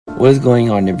What is going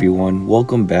on, everyone?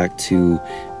 Welcome back to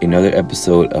another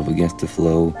episode of Against the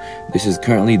Flow. This is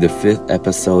currently the 5th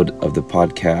episode of the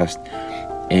podcast,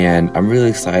 and I'm really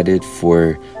excited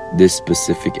for this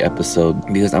specific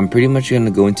episode because I'm pretty much going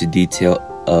to go into detail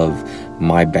of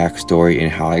my backstory and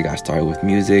how I got started with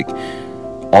music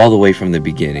all the way from the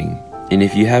beginning. And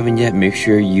if you haven't yet, make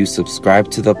sure you subscribe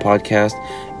to the podcast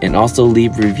and also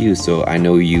leave reviews so I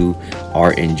know you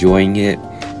are enjoying it,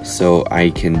 so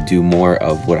I can do more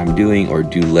of what I'm doing or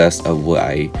do less of what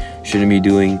I shouldn't be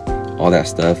doing, all that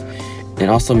stuff.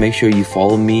 And also make sure you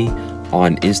follow me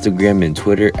on Instagram and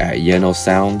Twitter at Yeno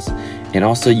Sounds. And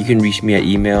also you can reach me at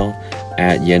email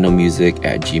at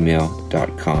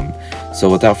yenomusic@gmail.com.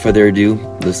 So without further ado,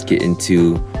 let's get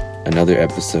into another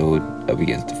episode of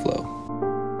Against the Flow.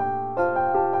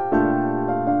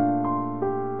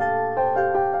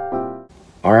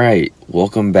 Alright,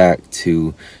 welcome back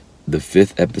to the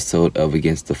 5th episode of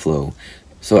Against the Flow.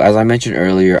 So as I mentioned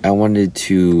earlier, I wanted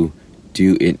to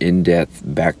do an in-depth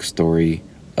backstory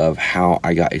of how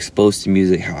I got exposed to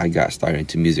music, how I got started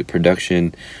into music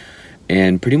production.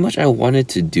 And pretty much I wanted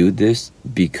to do this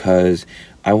because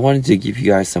I wanted to give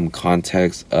you guys some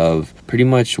context of pretty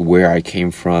much where I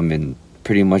came from and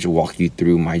pretty much walk you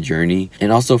through my journey.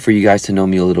 And also for you guys to know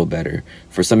me a little better.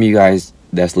 For some of you guys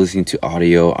that's listening to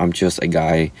audio, I'm just a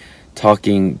guy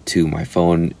talking to my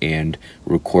phone and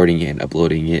recording it and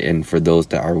uploading it. And for those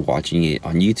that are watching it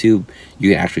on YouTube, you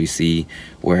can actually see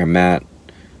where I'm at,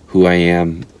 who I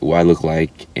am, what I look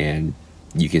like, and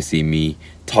you can see me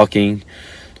talking.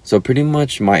 So pretty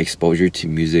much my exposure to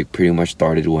music pretty much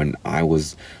started when I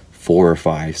was 4 or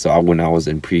 5. So when I was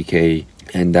in pre-K,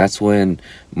 and that's when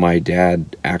my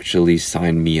dad actually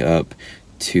signed me up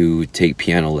to take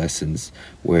piano lessons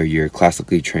where you're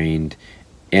classically trained.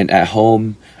 And at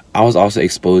home, I was also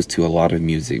exposed to a lot of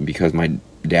music because my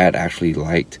dad actually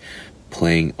liked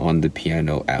playing on the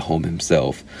piano at home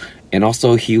himself. And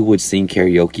also he would sing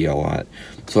karaoke a lot.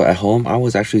 So at home, I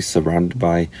was actually surrounded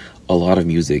by a lot of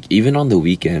music. Even on the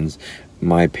weekends,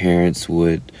 my parents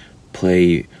would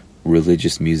play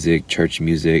religious music, church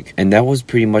music. And that was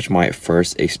pretty much my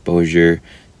first exposure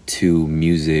to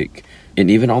music.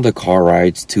 And even on the car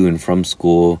rides to and from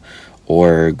school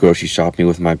or grocery shopping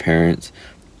with my parents,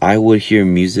 I would hear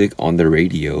music on the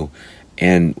radio.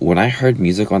 And when I heard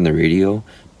music on the radio,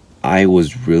 I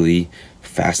was really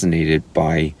fascinated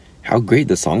by how great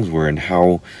the songs were and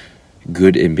how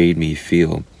good it made me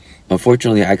feel.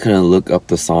 Unfortunately, I couldn't look up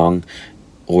the song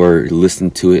or listen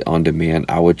to it on demand.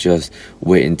 I would just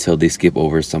wait until they skip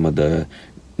over some of the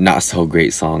not so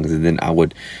great songs, and then I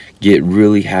would get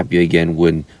really happy again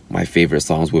when my favorite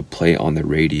songs would play on the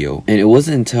radio. And it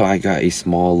wasn't until I got a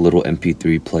small little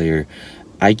MP3 player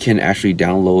I can actually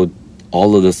download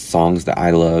all of the songs that I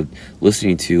loved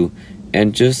listening to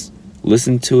and just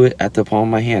listen to it at the palm of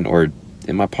my hand or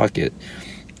in my pocket.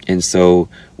 And so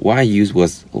what I used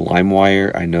was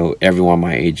LimeWire. I know everyone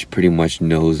my age pretty much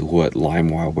knows what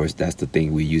LimeWire was. That's the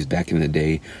thing we used back in the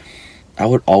day. I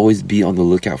would always be on the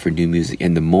lookout for new music,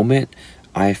 and the moment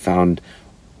I found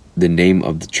the name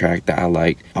of the track that I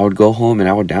liked, I would go home and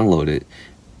I would download it.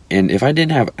 And if I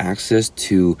didn't have access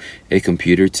to a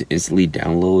computer to instantly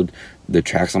download the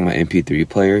tracks on my MP3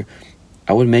 player,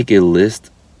 I would make a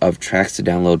list of tracks to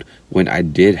download when I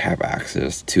did have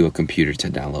access to a computer to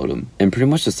download them. And pretty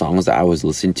much the songs that I was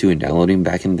listening to and downloading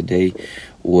back in the day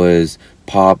was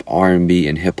pop, R&B,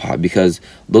 and hip-hop, because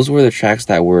those were the tracks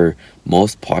that were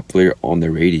most popular on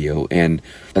the radio. And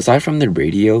aside from the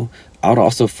radio, I would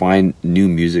also find new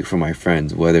music from my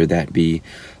friends, whether that be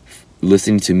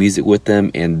listening to music with them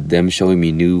and them showing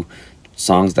me new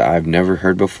songs that I've never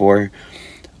heard before.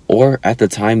 Or at the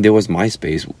time, there was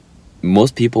MySpace.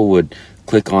 Most people would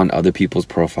click on other people's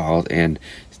profiles and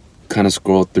kind of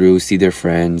scroll through, see their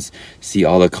friends, see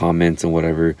all the comments and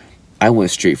whatever. I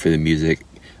went straight for the music.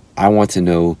 I want to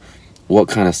know what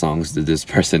kind of songs did this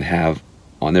person have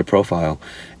on their profile.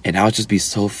 And I would just be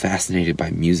so fascinated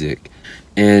by music.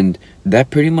 And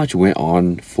that pretty much went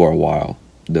on for a while.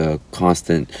 The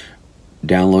constant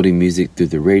downloading music through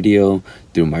the radio,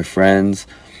 through my friends.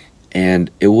 And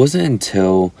it wasn't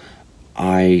until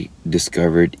I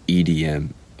discovered EDM.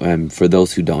 For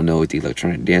those who don't know, it's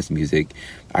electronic dance music.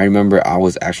 I remember I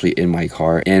was actually in my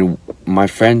car and my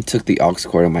friend took the aux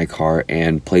cord in my car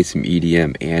and played some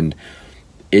EDM, and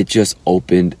it just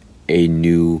opened a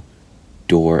new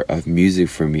door of music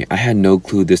for me. I had no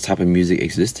clue this type of music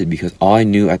existed because all I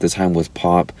knew at the time was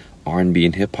pop, R&B,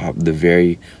 and hip-hop, the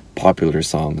very popular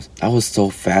songs. I was so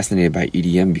fascinated by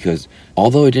EDM because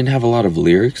although it didn't have a lot of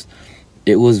lyrics,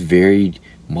 it was very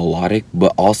melodic,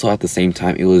 but also at the same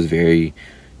time it was very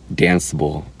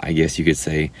danceable, I guess you could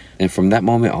say. And from that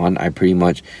moment on, I pretty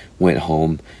much went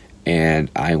home and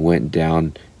I went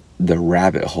down the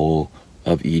rabbit hole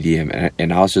of EDM,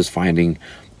 and I was just finding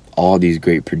all these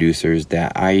great producers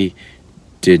that I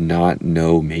did not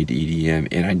know made EDM,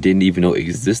 and I didn't even know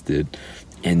existed.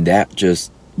 And that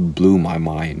just blew my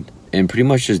mind. And pretty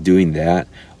much just doing that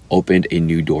opened a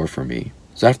new door for me.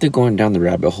 So after going down the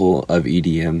rabbit hole of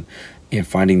EDM and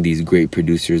finding these great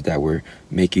producers that were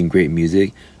making great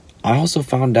music, I also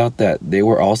found out that they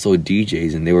were also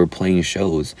DJs and they were playing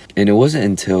shows. And it wasn't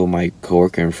until my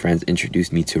coworker and friends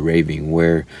introduced me to raving,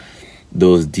 where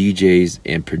those DJs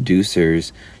and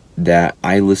producers that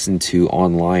I listened to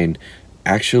online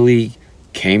actually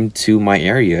came to my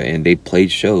area and they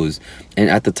played shows. And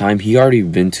at the time, he already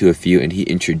been to a few and he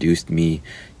introduced me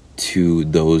to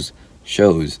those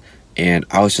shows. And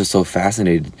I was just so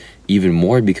fascinated even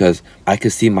more because I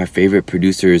could see my favorite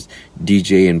producers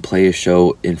DJ and play a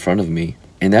show in front of me.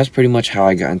 And that's pretty much how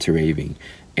I got into raving.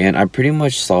 And I pretty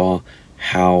much saw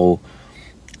how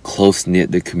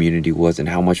close-knit the community was and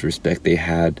how much respect they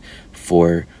had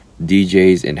for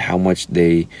DJs and how much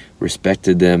they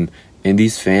respected them. And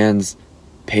these fans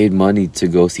paid money to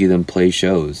go see them play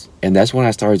shows. And that's when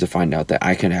I started to find out that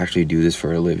I can actually do this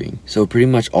for a living. So pretty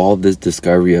much all of this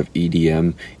discovery of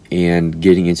EDM and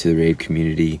getting into the rave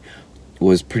community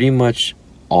was pretty much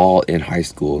all in high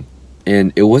school.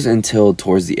 And it wasn't until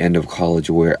towards the end of college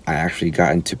where I actually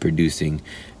got into producing,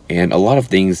 and a lot of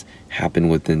things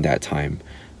happened within that time.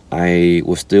 I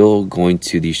was still going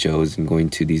to these shows and going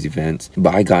to these events,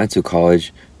 but I got into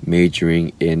college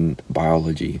majoring in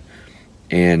biology.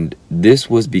 And this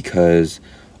was because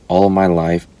all of my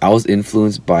life I was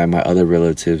influenced by my other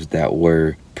relatives that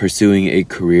were pursuing a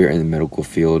career in the medical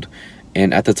field.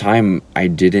 And at the time, I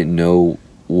didn't know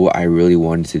what I really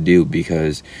wanted to do,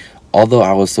 because although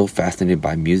I was so fascinated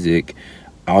by music,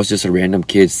 I was just a random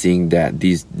kid seeing that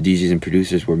these DJs and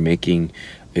producers were making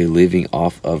a living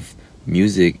off of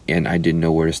music, and I didn't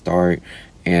know where to start,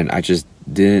 and I just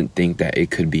didn't think that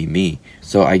it could be me.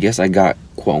 So I guess I got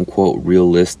quote-unquote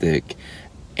realistic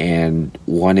and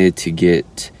wanted to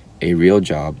get a real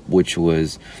job, which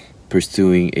was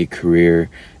pursuing a career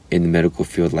in the medical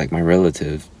field like my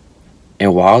relative.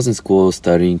 And while I was in school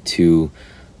studying to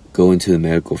go into the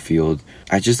medical field,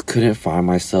 I just couldn't find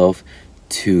myself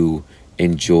to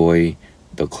enjoy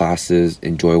the classes,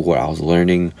 enjoy what I was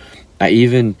learning. I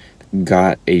even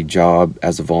got a job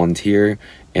as a volunteer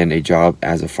and a job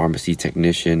as a pharmacy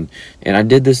technician. And I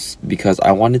did this because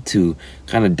I wanted to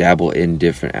kind of dabble in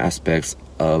different aspects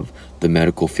of the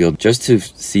medical field just to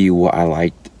see what I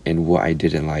liked and what I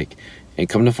didn't like. And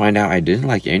come to find out, I didn't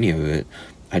like any of it.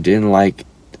 I didn't like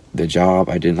the job.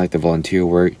 I didn't like the volunteer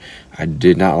work. I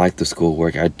did not like the school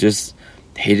work. I just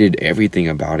hated everything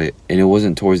about it. And it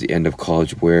wasn't towards the end of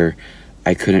college where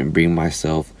I couldn't bring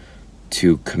myself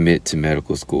to commit to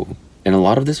medical school. And a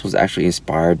lot of this was actually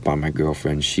inspired by my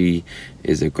girlfriend. She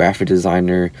is a graphic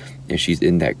designer and she's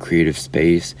in that creative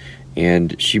space.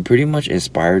 And she pretty much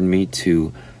inspired me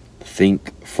to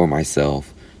think for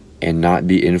myself and not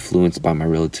be influenced by my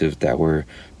relatives that were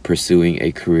pursuing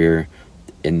a career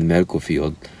in the medical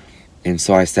field. And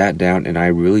so I sat down and I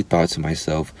really thought to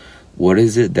myself, what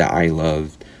is it that I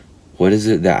love? What is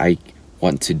it that I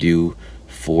want to do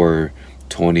for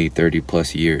 20, 30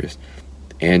 plus years?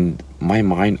 And my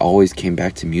mind always came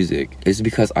back to music. It's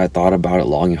because I thought about it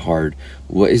long and hard.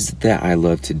 What is it that I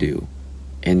love to do?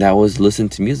 And that was listen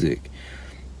to music.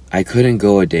 I couldn't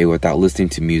go a day without listening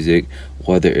to music,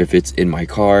 whether if it's in my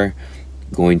car,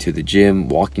 going to the gym,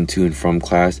 walking to and from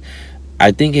class.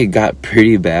 I think it got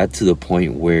pretty bad to the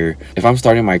point where if I'm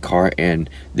starting my car and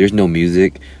there's no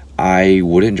music, I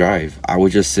wouldn't drive. I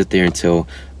would just sit there until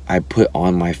I put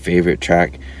on my favorite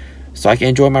track so I can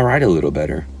enjoy my ride a little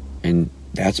better. And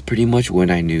that's pretty much when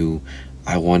I knew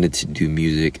I wanted to do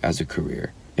music as a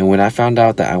career. And when I found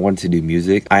out that I wanted to do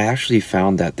music, I actually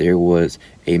found that there was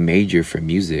a major for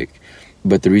music.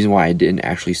 But the reason why I didn't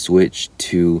actually switch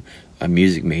to a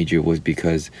music major was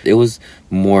because it was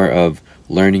more of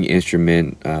learning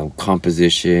instrument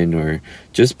composition, or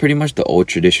just pretty much the old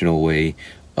traditional way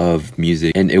of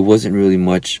music. And it wasn't really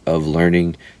much of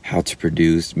learning how to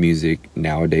produce music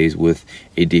nowadays with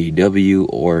a DAW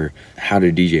or how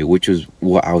to DJ, which was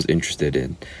what I was interested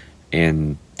in.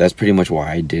 And that's pretty much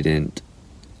why I didn't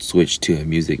switch to a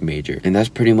music major. And that's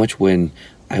pretty much when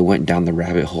I went down the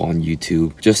rabbit hole on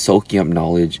YouTube, just soaking up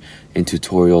knowledge and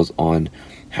tutorials on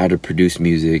how to produce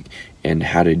music and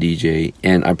how to DJ.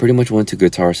 And I pretty much went to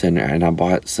Guitar Center and I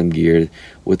bought some gear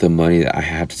with the money that I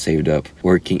had saved up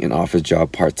working an office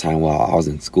job part-time while I was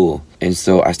in school. And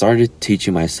so I started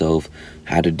teaching myself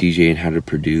how to DJ and how to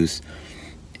produce.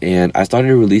 And I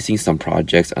started releasing some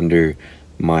projects under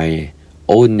my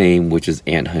old name, which is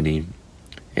Ant Honey,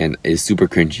 and it's super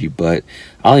cringy, but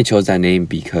I only chose that name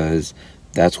because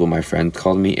that's what my friends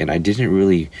called me, and I didn't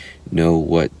really know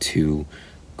what to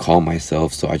call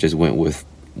myself, so I just went with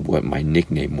what my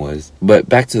nickname was. But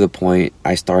back to the point,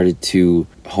 I started to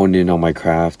hone in on my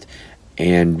craft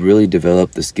and really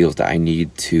develop the skills that I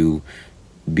need to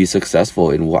be successful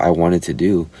in what I wanted to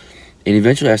do. And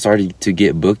eventually I started to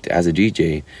get booked as a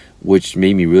DJ, which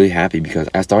made me really happy because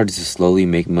I started to slowly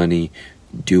make money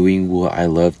doing what I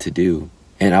love to do.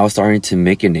 And I was starting to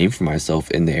make a name for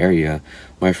myself in the area.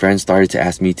 My friends started to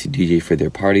ask me to DJ for their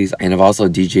parties, and I've also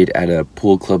DJed at a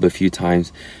pool club a few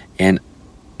times, and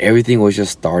everything was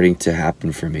just starting to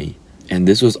happen for me. And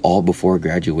this was all before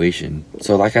graduation.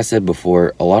 So like I said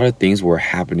before, a lot of things were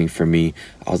happening for me.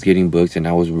 I was getting booked and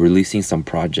I was releasing some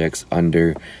projects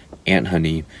under Ant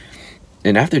Honey.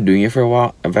 And after doing it for a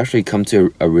while, I've actually come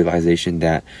to a realization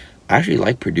that I actually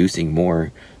like producing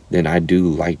more than I do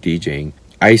like DJing.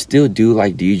 I still do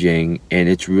like DJing, and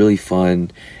it's really fun,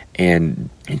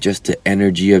 and just the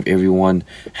energy of everyone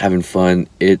having fun,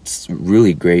 it's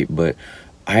really great. But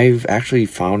I've actually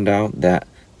found out that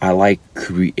I like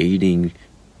creating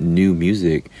new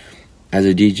music. As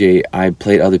a DJ, I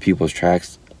played other people's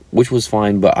tracks, which was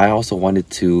fine, but I also wanted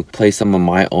to play some of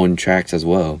my own tracks as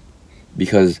well,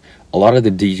 because a lot of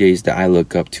the DJs that I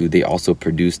look up to, they also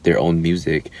produce their own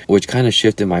music, which kind of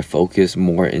shifted my focus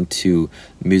more into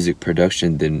music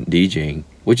production than DJing,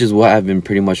 which is what I've been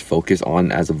pretty much focused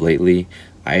on as of lately.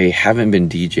 I haven't been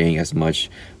DJing as much,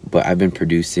 but I've been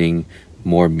producing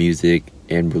more music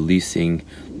and releasing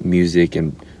music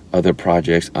and other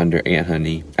projects under Ant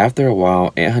Honey. After a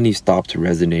while, Ant Honey stopped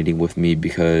resonating with me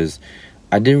because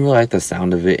I didn't really like the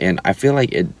sound of it, and I feel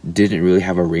like it didn't really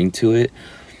have a ring to it,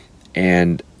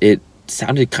 and it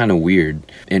sounded kind of weird.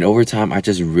 And over time, I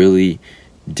just really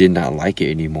did not like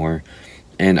it anymore,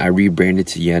 and I rebranded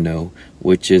to Yeno,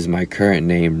 which is my current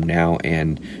name now,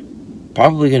 and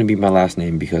probably going to be my last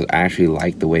name because I actually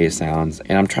like the way it sounds,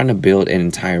 and I'm trying to build an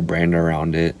entire brand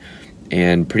around it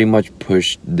and pretty much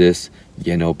push this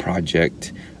Yeno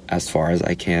project as far as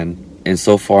I can. And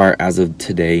so far, as of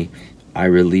today, I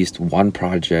released one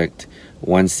project,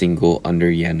 one single under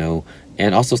Yeno,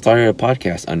 and also started a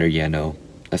podcast under Yeno.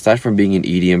 Aside from being an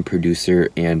EDM producer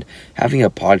and having a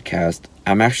podcast,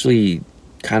 I'm actually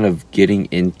kind of getting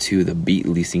into the beat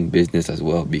leasing business as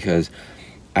well, because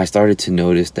I started to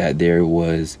notice that there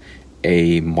was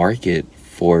a market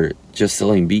for just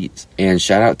selling beats. And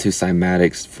shout out to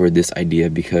Cymatics for this idea,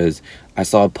 because I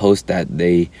saw a post that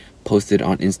they posted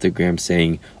on Instagram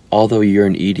saying, although you're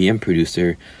an EDM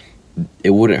producer,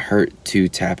 it wouldn't hurt to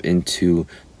tap into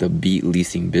the beat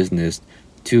leasing business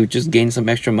to just gain some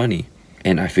extra money.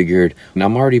 And I figured,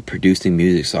 I'm already producing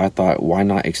music, so I thought, why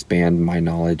not expand my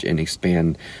knowledge and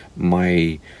expand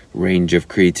my range of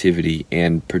creativity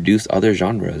and produce other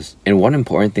genres. And one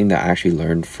important thing that I actually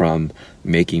learned from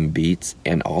making beats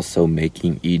and also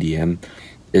making EDM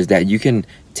is that you can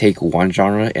take one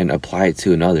genre and apply it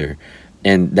to another,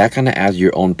 and that kind of adds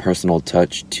your own personal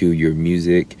touch to your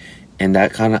music, and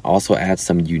that kind of also adds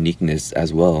some uniqueness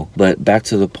as well. But back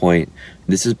to the point,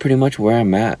 this is pretty much where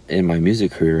I'm at in my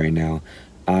music career right now.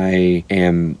 I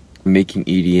am making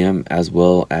EDM as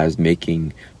well as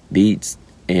making beats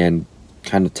and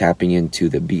kind of tapping into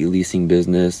the beat leasing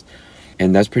business.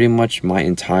 And that's pretty much my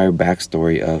entire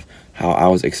backstory of how I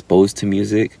was exposed to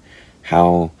music,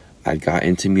 how I got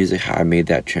into music, how I made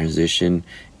that transition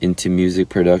into music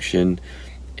production,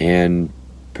 and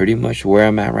pretty much where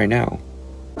I'm at right now.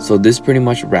 So this pretty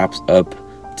much wraps up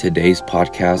today's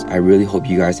podcast. I really hope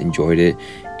you guys enjoyed it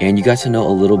and you got to know a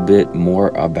little bit more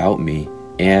about me,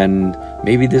 and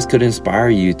maybe this could inspire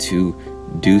you to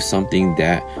do something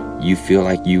that you feel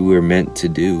like you were meant to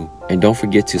do. And don't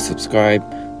forget to subscribe,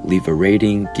 leave a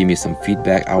rating, give me some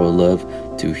feedback. I would love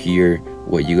to hear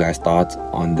what you guys thought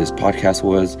on this podcast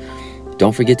was.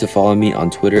 Don't forget to follow me on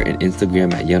Twitter and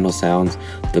Instagram at Yeno Sounds.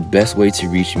 The best way to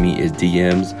reach me is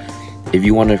DMs. If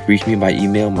you want to reach me by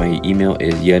email, my email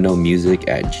is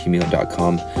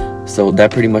yenomusic@gmail.com. So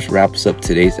that pretty much wraps up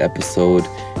today's episode,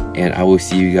 and I will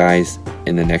see you guys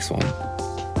in the next one.